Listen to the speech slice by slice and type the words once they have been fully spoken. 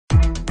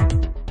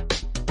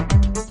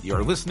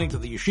You're listening to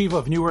the Yeshiva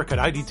of Newark at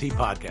IDT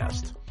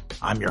podcast.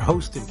 I'm your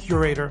host and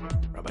curator,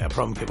 Rabbi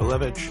Abram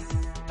Kibalevich,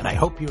 and I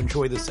hope you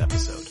enjoy this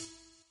episode.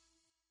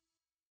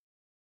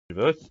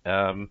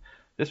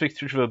 This week's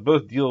Teshuvah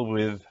both deal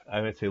with,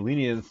 I would say,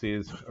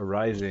 leniencies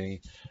arising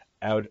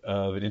out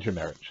of an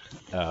intermarriage.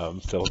 So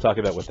we'll talk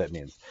about what that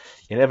means.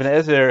 In Even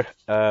Ezer,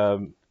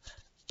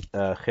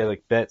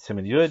 Chelik Bet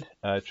Siman Yud,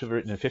 Teshuvah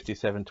written in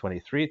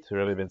 5723 to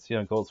Rabbi Ben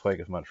Zion Goldzweig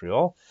of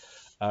Montreal.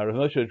 Rav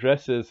Moshe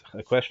addresses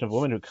a question of a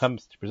woman who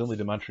comes presumably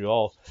to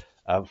Montreal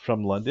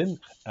from London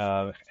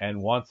and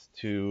wants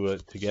to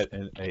get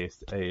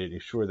a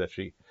sure that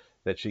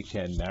she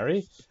can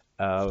marry.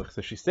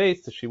 So she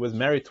states that she was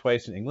married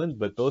twice in England,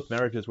 but both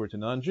marriages were to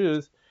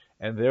non-Jews,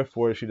 and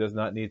therefore she does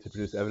not need to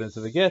produce evidence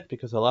of the get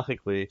because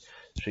halachically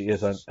she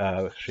is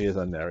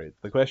unmarried.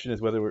 The question is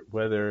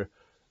whether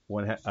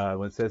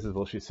one says,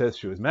 well, she says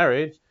she was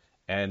married,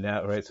 and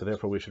now so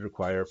therefore we should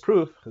require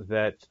proof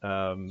that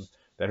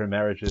her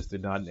marriages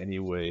did not in any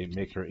way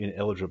make her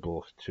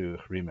ineligible to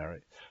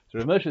remarry. So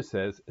Rav Moshe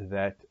says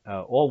that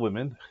all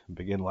women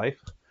begin life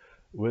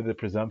with the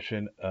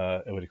presumption,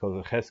 what he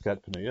calls a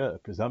cheskat penuya, a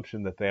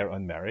presumption that they are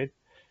unmarried,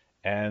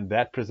 and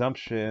that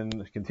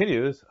presumption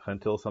continues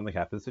until something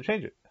happens to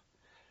change it.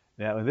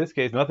 Now, in this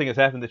case, nothing has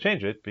happened to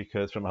change it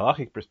because, from a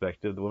halachic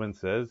perspective, the woman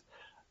says,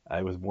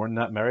 "I was born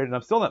not married, and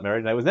I'm still not married,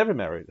 and I was never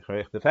married."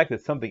 Right? The fact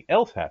that something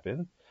else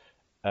happened,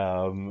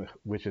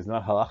 which is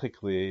not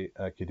halachically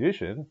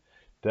kedushin,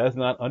 does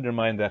not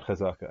undermine that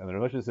chazaka. And the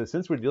Rav Moshe says,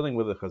 since we're dealing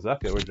with a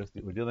chazaka,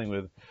 we're dealing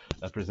with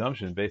a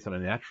presumption based on a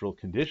natural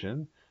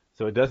condition.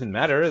 So it doesn't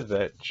matter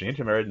that she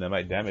intermarried and that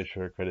might damage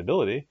her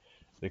credibility,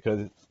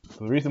 because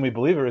the reason we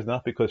believe her is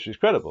not because she's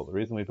credible. The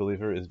reason we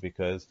believe her is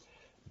because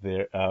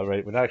we're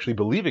not actually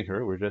believing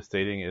her. We're just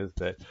stating is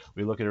that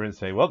we look at her and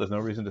say, well, there's no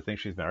reason to think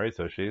she's married,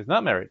 so she's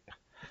not married.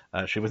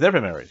 She was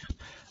never married.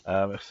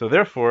 So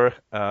therefore,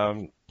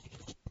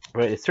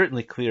 it's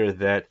certainly clear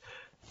that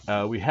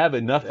we have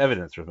enough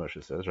evidence, Rav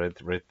Moshe says,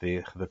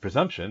 the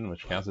presumption,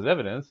 which counts as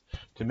evidence,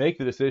 to make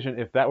the decision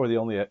if that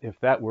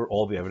were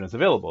all the evidence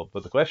available.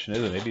 But the question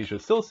is, and maybe you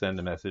should still send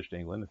a message to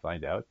England and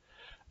find out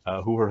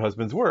who her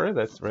husbands were.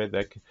 That's right.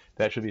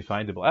 That should be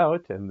findable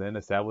out and then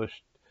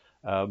established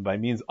by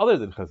means other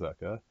than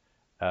chazaka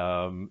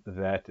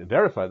that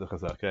verify the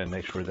chazaka and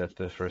make sure that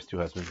the first two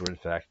husbands were in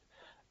fact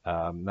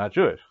not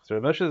Jewish. So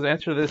Rav Moshe's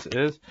answer to this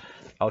is,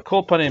 Al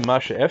kol panim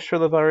masha efshar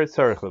levarer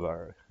tzarich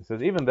levarer. He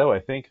says, even though I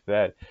think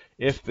that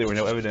if there were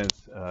no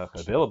evidence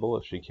available,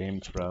 if she came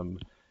from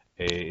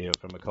a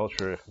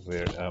culture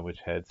which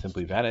had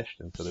simply vanished,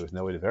 and so there was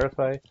no way to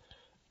verify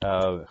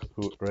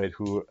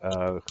who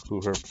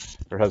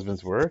her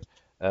husbands were,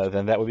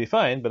 then that would be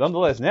fine. But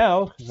nonetheless,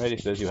 now, he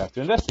says you have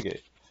to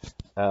investigate,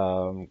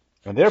 and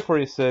therefore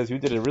he says you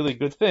did a really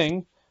good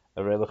thing.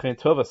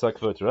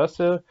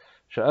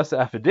 Sha'asa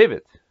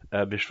affidavit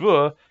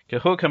b'shvua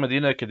kechol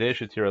kamadina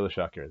kadesh tira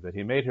l'shaker, that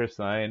he made her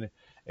sign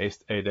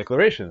a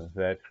declaration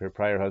that her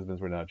prior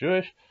husbands were not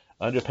Jewish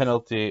under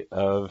penalty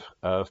of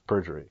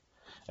perjury.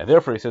 And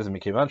therefore he says,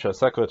 Mikivan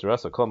sha'asako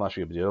terasa kol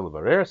mashi b'diyah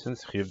l'barer,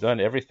 since you've done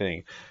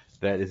everything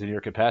that is in your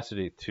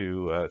capacity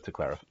to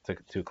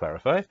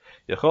clarify,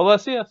 yachol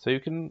l'asiyah, so you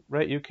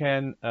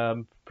can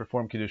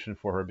perform kedushin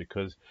for her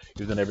because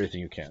you've done everything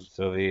you can.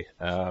 So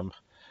all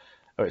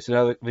right. So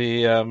now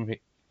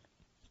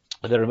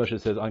then Rav Moshe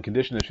says on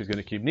condition that she's going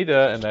to keep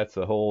nida, and that's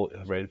a whole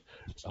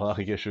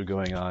halachic issue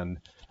going on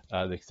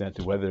the extent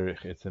to whether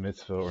it's a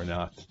mitzvah or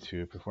not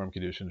to perform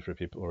kedushin for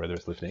people, or whether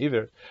it's lifnei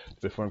either to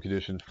perform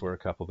kedushin for a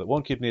couple that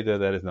won't keep nida.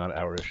 That is not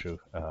our issue.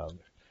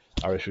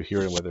 Our issue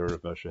here and whether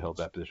Rav Moshe held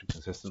that position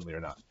consistently or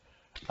not.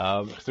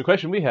 So the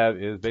question we have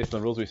is based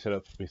on rules we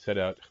set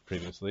out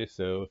previously.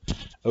 So,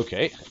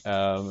 okay,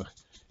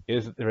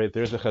 there's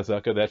a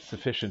chazaka that's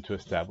sufficient to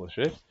establish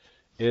it.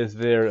 Is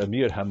there a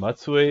miyut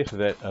hamatzui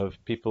that of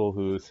people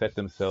who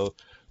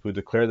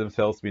declare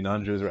themselves to be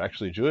non-Jews are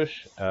actually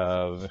Jewish?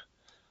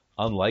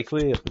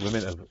 Unlikely.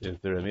 Is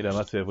there a miyut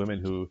hamatzui of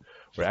women who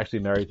were actually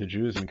married to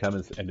Jews and come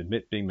and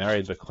admit being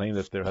married but claim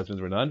that their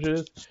husbands were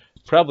non-Jews?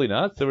 Probably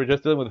not. So we're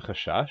just dealing with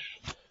chashash.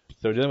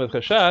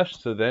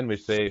 So then we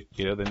say,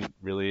 then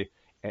really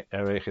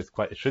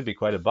it should be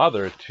quite a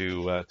bother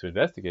to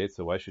investigate.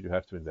 So why should you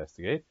have to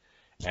investigate?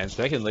 And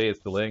secondly, it's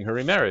delaying her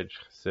remarriage.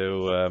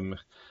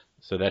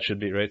 So that should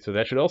be right. So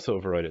that should also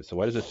override it. So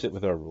why does it fit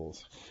with our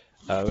rules?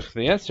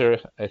 The answer,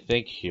 I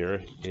think,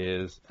 here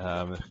is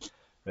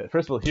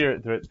first of all, here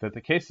that the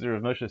cases that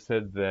Rav Moshe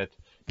said that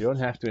you don't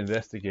have to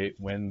investigate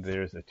when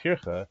there's a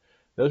tircha.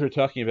 Those are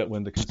talking about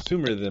when the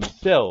consumer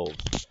themselves,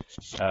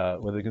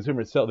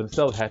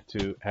 had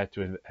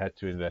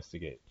to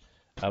investigate.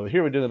 But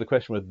here we're dealing with the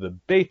question whether the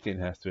Beit Din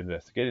has to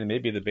investigate, and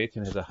maybe the Beit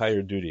Din has a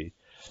higher duty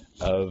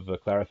of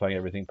clarifying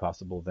everything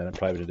possible than a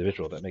private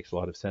individual. That makes a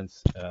lot of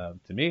sense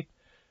to me.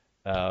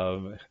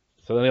 So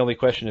then the only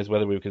question is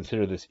whether we would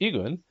consider this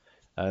igun.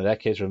 In that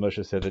case, Rav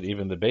Moshe said that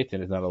even the Beit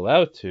Din is not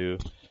allowed to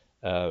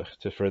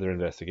further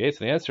investigate.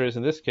 So the answer is,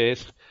 in this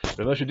case,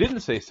 Rav Moshe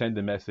didn't say send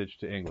a message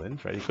to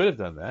England, right? He could have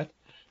done that.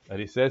 that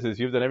he says is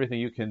you've done everything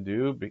you can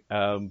do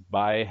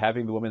by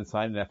having the woman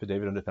sign an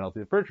affidavit under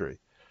penalty of perjury.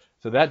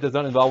 So that does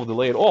not involve a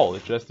delay at all.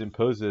 It just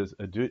imposes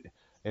an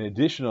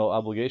additional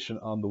obligation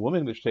on the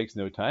woman, which takes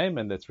no time,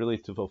 and that's really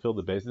to fulfill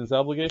the Beis Din's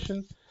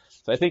obligation.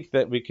 So I think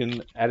that we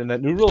can add in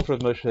that new rule for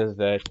Moshe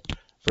that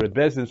for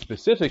Beis Din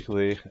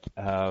specifically,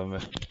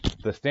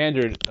 the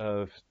standard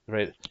of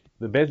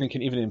the Beis Din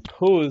can even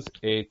impose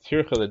a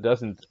tircha that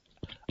doesn't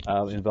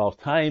involve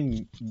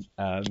time.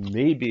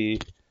 Maybe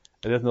it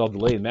doesn't involve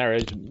delay in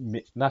marriage.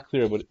 Not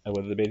clear whether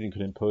the Beis Din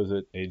could impose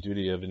a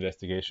duty of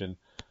investigation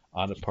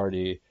on a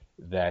party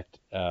that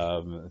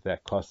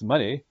costs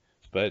money,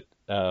 but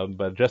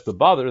just the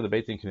bother the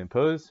Beis Din can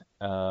impose,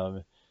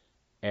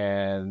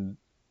 and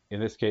in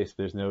this case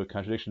there's no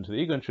contradiction to the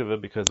Igun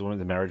Tshuva because the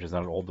woman's marriage is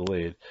not at all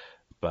delayed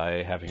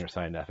by having her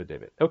sign an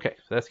affidavit. Okay,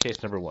 so that's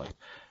case number one.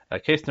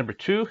 Case number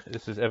two,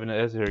 this is Even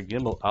Ezer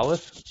Gimel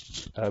Aleph,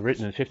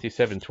 written in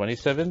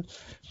 5727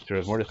 to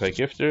Rav Mordechai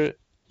Gifter,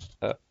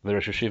 the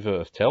Rosh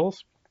Hashiva of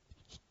Telz.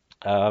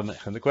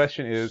 And the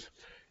question is,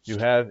 you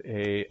have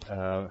a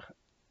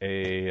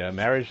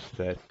marriage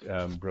that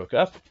broke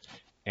up,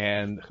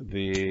 and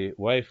the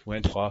wife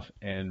went off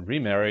and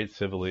remarried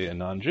civilly a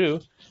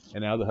non-Jew,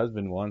 and now the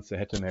husband wants a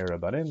heter me'er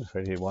rabbanim,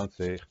 he wants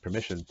a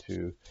permission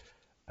to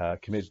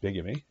commit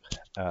bigamy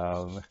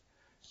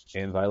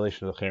in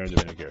violation of the Cherem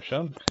D'Rina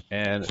Gershom.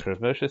 And Rav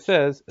Moshe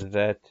says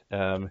that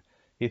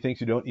he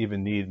thinks you don't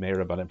even need me'er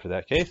rabbanim for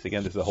that case.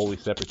 Again, this is a wholly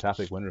separate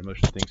topic when Rav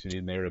Moshe thinks you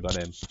need me'er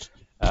rabbanim,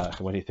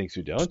 when he thinks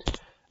you don't.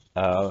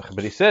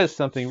 But he says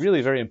something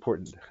really very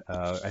important.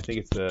 I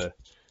think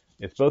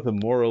it's both a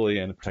morally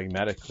and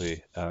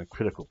pragmatically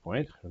critical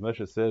point. Rav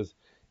Moshe says,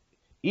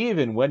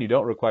 even when you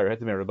don't require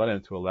heter me'er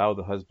rabbanim to allow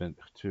the husband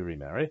to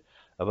remarry,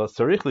 you have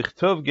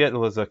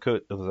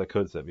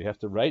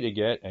to write a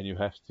get, and you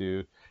have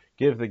to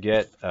give the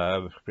get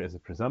as a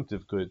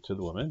presumptive good to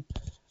the woman.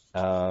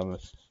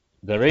 Because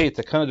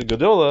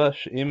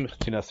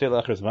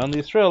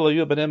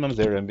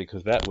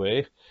that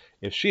way,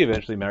 if she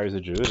eventually marries a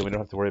Jew, then we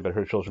don't have to worry about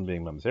her children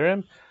being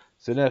mamzerim.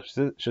 So even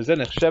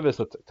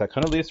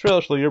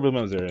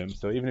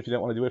if you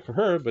don't want to do it for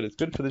her, but it's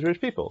good for the Jewish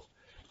people,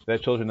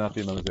 that children not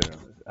be mamzerim.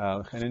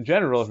 And in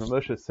general, Rav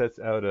Moshe sets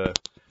out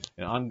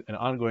an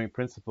ongoing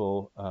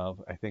principle,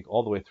 I think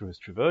all the way through his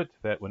Truvot,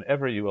 that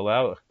whenever you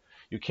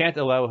can't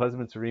allow a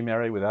husband to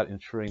remarry without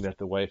ensuring that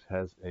the wife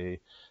has a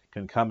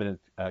concomitant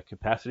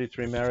capacity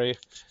to remarry.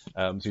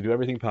 So you do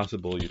everything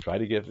possible. You try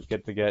to get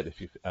the get. If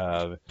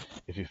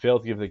you fail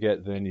to give the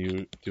get, then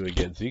you do a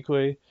get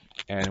zikui.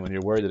 And when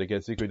you're worried that a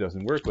get zikui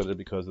doesn't work, whether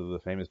because of the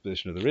famous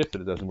position of the Rif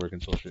that it doesn't work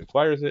until she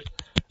acquires it,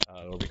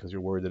 or because you're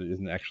worried that it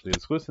isn't actually a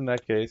zchus in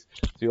that case,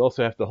 so you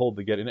also have to hold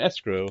the get in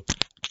escrow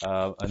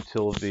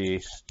until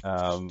the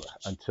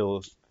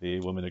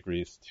woman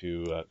agrees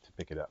to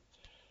pick it up.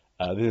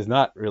 This is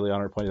not really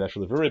on our point of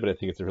actual Levuri, but I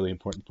think it's a really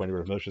important point of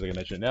Rav Moshe, like I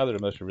mentioned now, that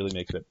Rav Moshe really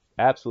makes an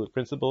absolute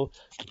principle.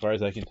 As far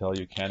as I can tell,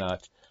 you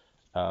cannot,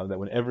 that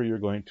whenever you're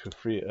going to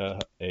free a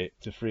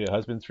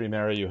husband to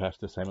remarry, you have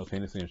to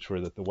simultaneously ensure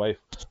that the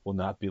wife will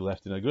not be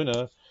left in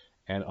aguna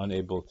and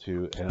unable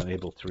to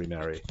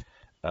remarry.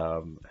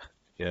 And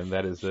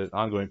that is an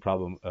ongoing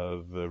problem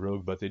of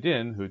rogue Batei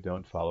Din who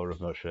don't follow Rav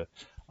Moshe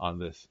on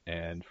this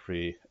and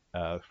free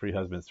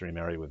husbands to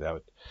remarry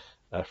without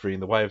freeing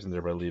the wives, and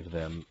thereby leave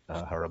them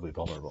horribly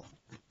vulnerable.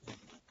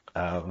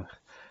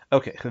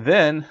 Okay,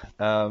 then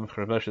Rav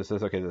Moshe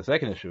says, okay, the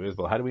second issue is,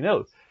 well, how do we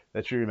know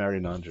that she remarried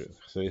a non-Jew?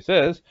 So he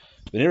says,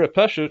 so he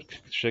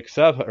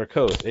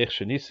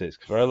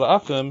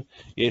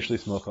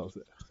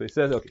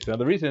says, okay, so now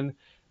the reason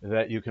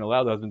that you can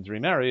allow the husband to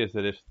remarry is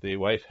that if the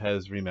wife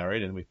has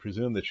remarried, and we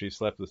presume that she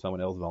slept with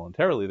someone else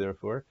voluntarily,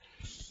 therefore,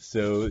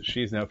 so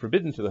she's now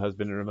forbidden to the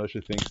husband, and Rav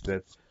Moshe thinks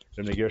that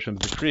D'Rina Gershom's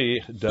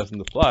decree doesn't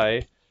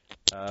apply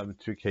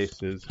to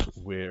cases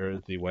where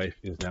the wife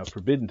is now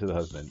forbidden to the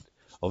husband.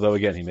 Although,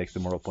 again, he makes the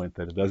moral point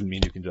that it doesn't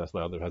mean you can just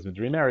allow the husband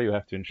to remarry. You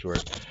have to ensure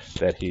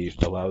that he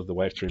allows the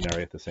wife to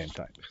remarry at the same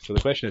time. So the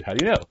question is, how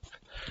do you know?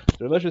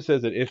 So Rav Moshe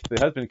says that if the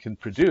husband can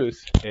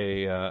produce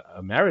a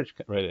marriage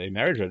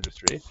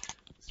registry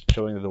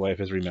showing that the wife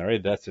is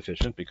remarried, that's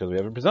sufficient, because we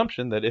have a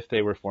presumption that if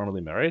they were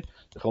formerly married,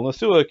 that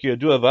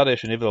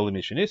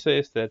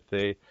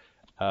they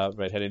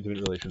had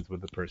intimate relations with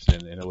the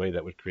person in a way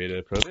that would create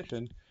a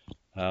prohibition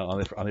on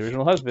the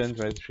original husband,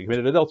 right? She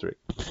committed adultery.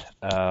 He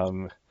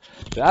says,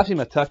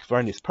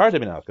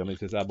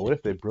 but what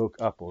if they broke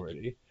up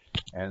already?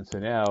 And so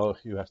now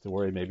you have to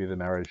worry maybe the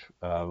marriage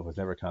was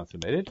never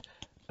consummated.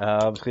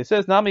 He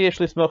says, you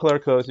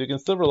can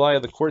still rely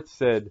on the court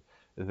said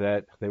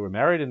that they were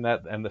married, and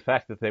the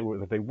fact that they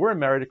were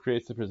married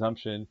creates the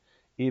presumption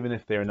even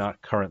if they are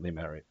not currently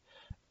married.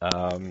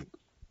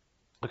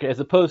 Okay,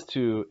 as opposed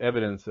to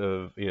evidence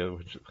of,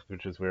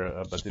 which is where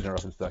Batei Din are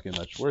often stuck in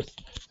much worse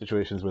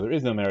situations where there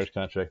is no marriage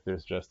contract,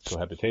 there's just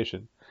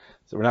cohabitation.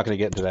 So we're not going to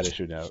get into that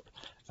issue now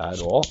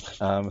at all.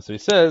 So he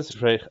says,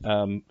 right,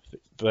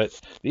 but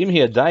the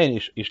imhi adayin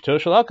ishto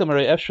shel akam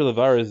arei efshel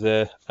levar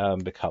ze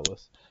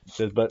bekalos. He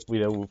says, but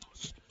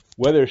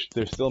whether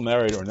they're still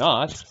married or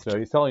not. So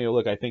he's telling you,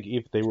 look, I think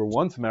if they were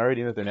once married,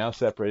 even if they're now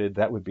separated,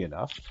 that would be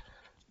enough.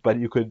 But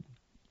you could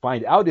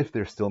find out if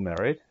they're still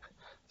married.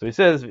 So he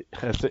says,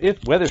 so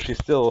whether she's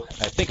still,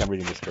 I think I'm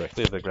reading this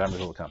correctly, the grammar is a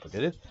little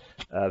complicated.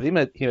 If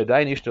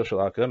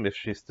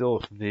she's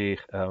still the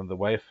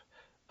wife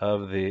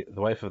of the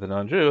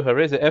non-Jew,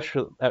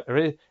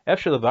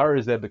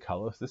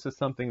 this is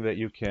something that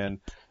you can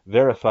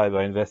verify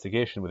by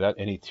investigation without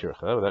any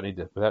tircha,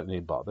 without any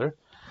bother.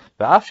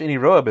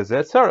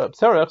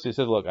 He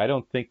says, look, I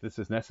don't think this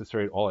is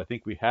necessary at all. I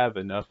think we have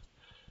enough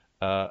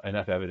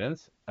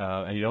evidence,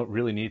 and you don't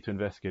really need to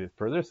investigate it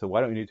further. So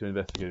why don't you need to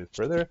investigate it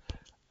further?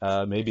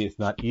 Maybe it's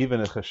not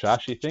even a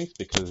chashash, he thinks,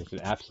 because it's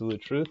an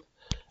absolute truth.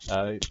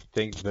 I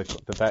think the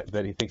fact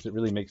that he thinks it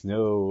really makes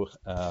no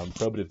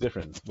probative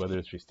difference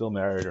whether she's still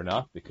married or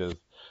not, because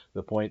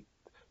the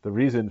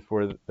reason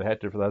for the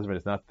heter for the husband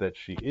is not that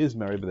she is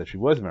married, but that she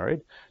was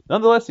married.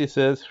 Nonetheless, he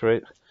says,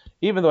 right,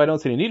 even though I don't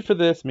see any need for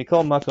this,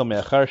 mikol makom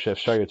me'achar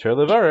she'efshar yoter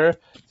levarer,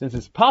 since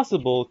it's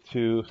possible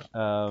to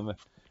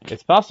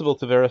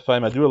verify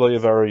madura lo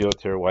yevarer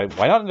yoter,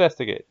 why not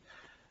investigate?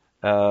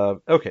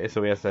 Okay,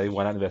 so we have to say,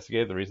 why not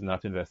investigate? The reason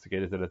not to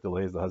investigate is that it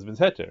delays the husband's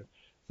heter.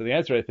 So the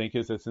answer, I think,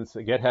 is that since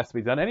a get has to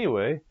be done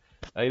anyway,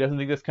 he doesn't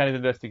think this kind of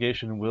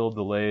investigation will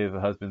delay the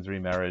husband's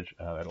remarriage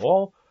at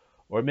all.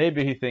 Or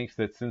maybe he thinks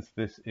that since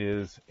this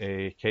is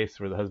a case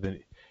where the husband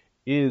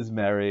is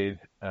married,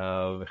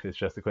 it's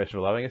just a question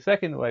of allowing a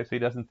second wife, so he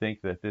doesn't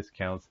think that this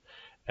counts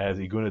as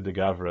iguna de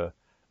gavra,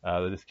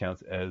 that this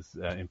counts as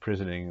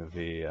imprisoning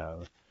the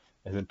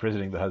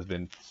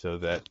husband, so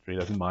that he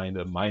doesn't mind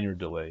a minor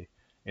delay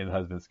in the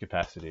husband's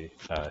capacity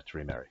to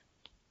remarry.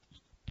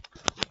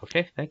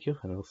 Okay, thank you,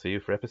 and we'll see you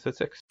for episode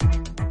 6.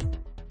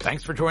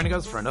 Thanks for joining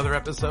us for another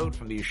episode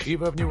from the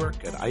Yeshiva of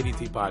Newark at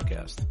IDT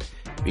Podcast.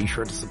 Be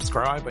sure to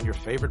subscribe on your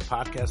favorite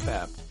podcast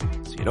app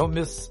so you don't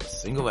miss a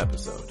single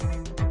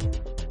episode.